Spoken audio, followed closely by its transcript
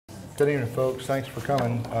Good evening, folks. Thanks for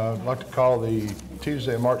coming. I'd like to call the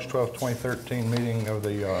Tuesday, March 12, 2013 meeting of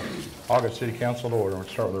the Algood City Council to order. We'll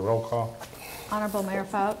start with a roll call. Honorable Mayor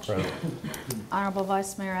Fouch. Present. Honorable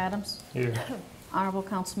Vice Mayor Adams. Here. Honorable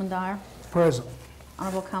Councilman Dyer. Present.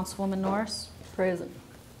 Honorable Councilwoman Norris. Present.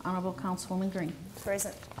 Honorable Councilwoman Green.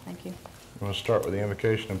 Present. Thank you. We'll start with the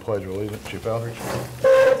invocation and pledge of allegiance. Chief Eldridge.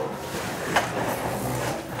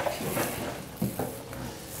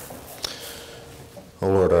 Oh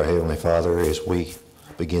Lord, our Heavenly Father, as we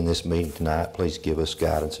begin this meeting tonight, please give us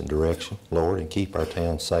guidance and direction, Lord, and keep our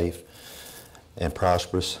town safe and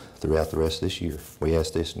prosperous throughout the rest of this year. We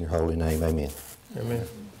ask this in your holy name. Amen. Amen.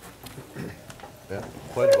 Yeah.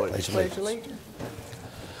 Pledge allegiance. Pledge allegiance.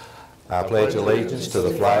 I pledge allegiance to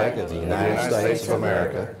the flag of the United States of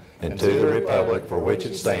America and to the republic for which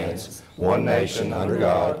it stands, one nation under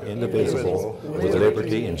God, indivisible, with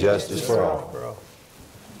liberty and justice for all.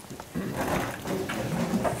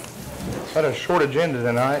 Had a short agenda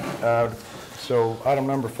tonight, so item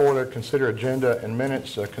number 4 there, consider agenda and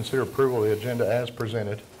minutes. Consider approval of the agenda as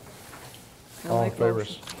presented. All in favor?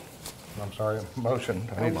 I'm sorry, motion.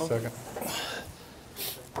 I need a second.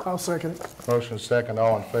 I'll second it. Motion is second.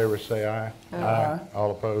 All in favor say aye. Aye.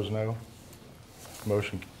 All opposed, no.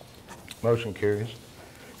 Motion carries.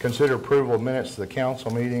 Consider approval of minutes to the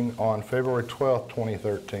council meeting on February 12th,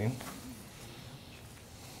 2013.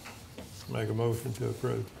 Make a motion to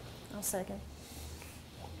approve. I'll second.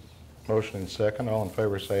 Motion and second. All in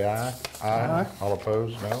favor say aye. Aye. All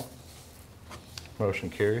opposed, no. Motion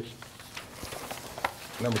carries.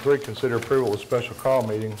 Number 3, consider approval of special call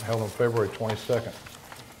meeting held on February 22nd.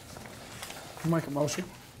 Make a motion.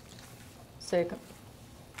 Second.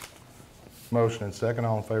 Motion and second.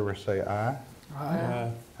 All in favor say aye.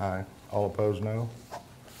 Aye. Aye. All opposed, no.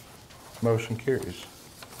 Motion carries.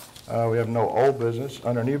 We have no old business.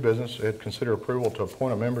 Under new business, consider approval to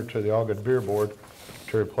appoint a member to the Algood Beer Board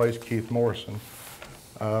to replace Keith Morrison.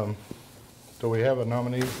 Do we have a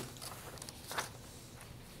nominee?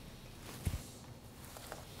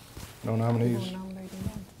 No nominees?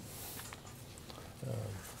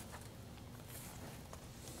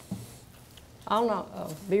 I don't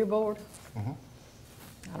know, beer board?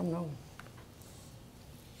 I don't know.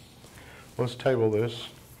 Let's table this.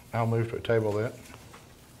 I'll move to table that.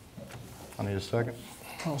 I need a second.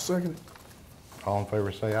 I'll second it. All in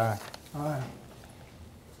favor say aye. Aye.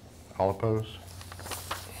 All opposed?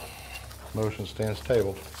 Motion stands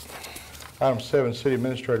tabled. Item 7, City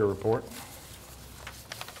Administrator Report.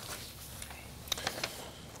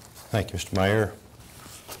 Thank you, Mr. Mayor.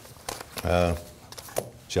 As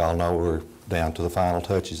y'all know, we're down to the final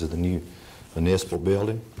touches of the new municipal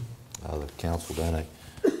building. The council done a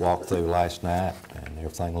walkthrough last night and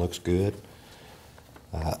everything looks good.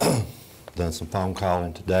 Done some phone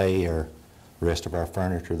calling today. The rest of our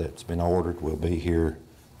furniture that's been ordered will be here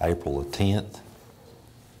April the 10th.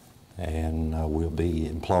 And we'll be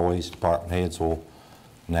employees, department heads will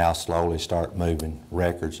now slowly start moving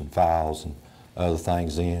records and files and other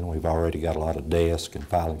things in. We've already got a lot of desks and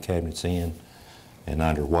filing cabinets in and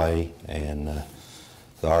underway. And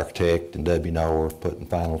the architect and W&O are putting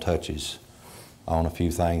final touches on a few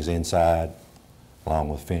things inside, along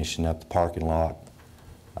with finishing up the parking lot.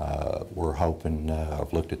 We're hoping,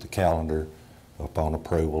 I've looked at the calendar, upon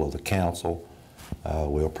approval of the council,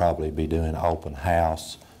 we'll probably be doing an open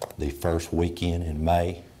house the first weekend in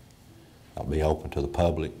May. I'll be open to the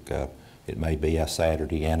public. It may be a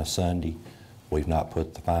Saturday and a Sunday. We've not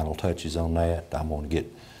put the final touches on that. I'm going to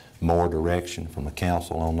get more direction from the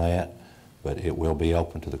council on that, but it will be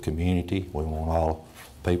open to the community. We want all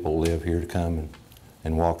people who live here to come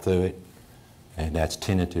and walk through it. And that's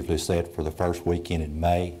tentatively set for the first weekend in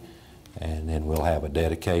May, and then we'll have a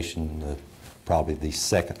dedication probably the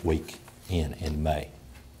second week in May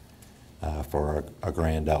for a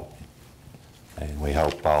grand opening. And we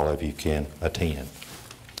hope all of you can attend.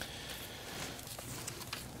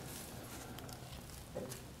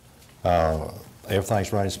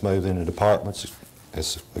 Everything's running smooth in the departments.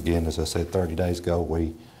 Again, as I said 30 days ago,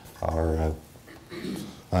 we are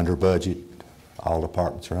under budget. All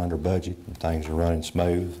departments are under budget and things are running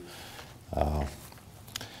smooth.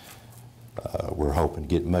 We're hoping to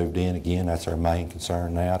get moved in again. That's our main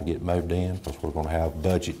concern now, to get moved in, because we're going to have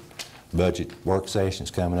budget work sessions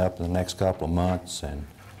coming up in the next couple of months, and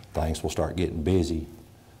things will start getting busy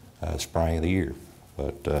spring of the year.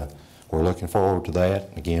 But we're looking forward to that.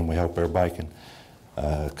 Again, we hope everybody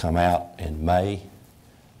can come out in May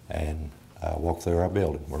and walk through our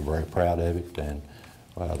building. We're very proud of it, and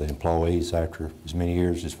the employees, after as many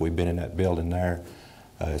years as we've been in that building there,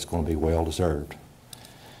 it's going to be well deserved.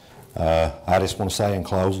 I just want to say in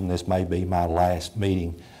closing, this may be my last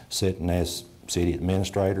meeting sitting as city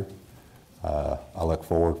administrator. I look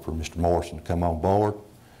forward for Mr. Morrison to come on board.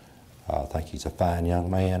 I think he's a fine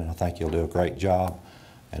young man, and I think he'll do a great job.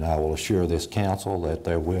 And I will assure this council that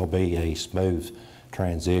there will be a smooth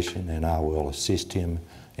transition, and I will assist him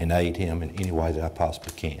and aid him in any way that I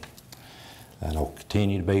possibly can. And I'll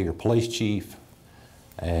continue to be your police chief,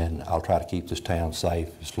 and I'll try to keep this town safe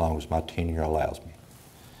as long as my tenure allows me.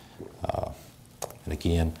 And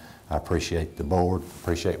again, I appreciate the board,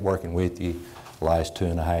 appreciate working with you the last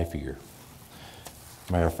 2.5 years.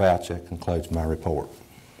 Mayor Fouch, that concludes my report.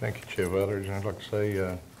 Thank you, Chief Eldridge, and I'd like to say,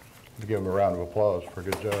 to give him a round of applause for a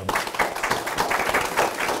good job.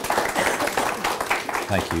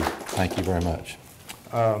 Thank you very much.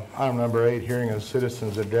 Item number 8, hearing of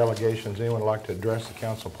citizens and delegations. Anyone would like to address the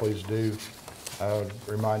council, please do. I would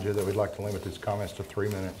remind you that we'd like to limit these comments to 3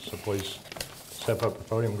 minutes, so please step up to the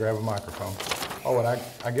podium and grab a microphone. Oh, and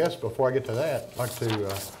I guess before I get to that, I'd like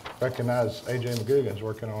to recognize A.J. McGugan's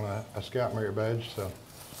working on a Scout merit badge. So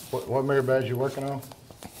what merit badge you working on?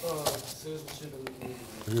 Citizenship in the community.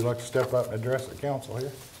 Would you like to step up and address the council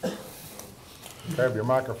here? Grab your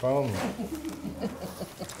microphone and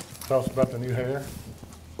tell us about the new hair.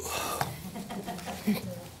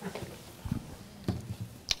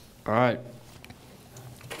 All right.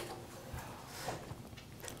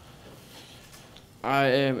 I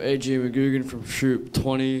am A.J. McGugan from Troop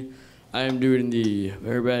 20. I am doing the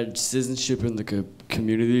very bad citizenship in the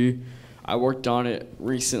community. I worked on it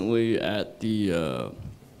recently at the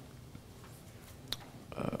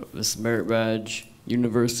this merit badge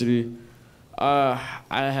university. I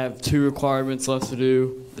have 2 requirements left to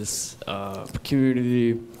do: this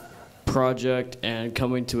community project and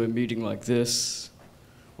coming to a meeting like this,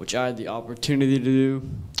 which I had the opportunity to do.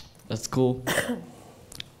 That's cool.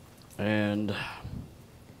 And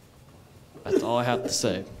that's all I have to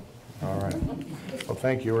say. All right. Well,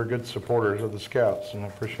 thank you. We're good supporters of the Scouts, and I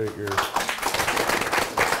appreciate your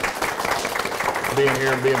being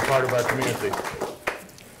here and being part of our community.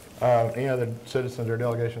 Any other citizens or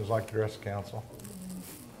delegations like to address the council?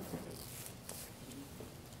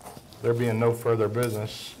 There being no further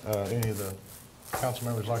business, any of the council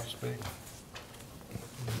members like to speak?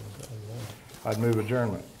 I'd move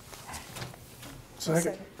adjournment.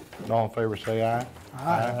 Second. All in favor say aye.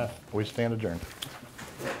 Aye. We stand adjourned.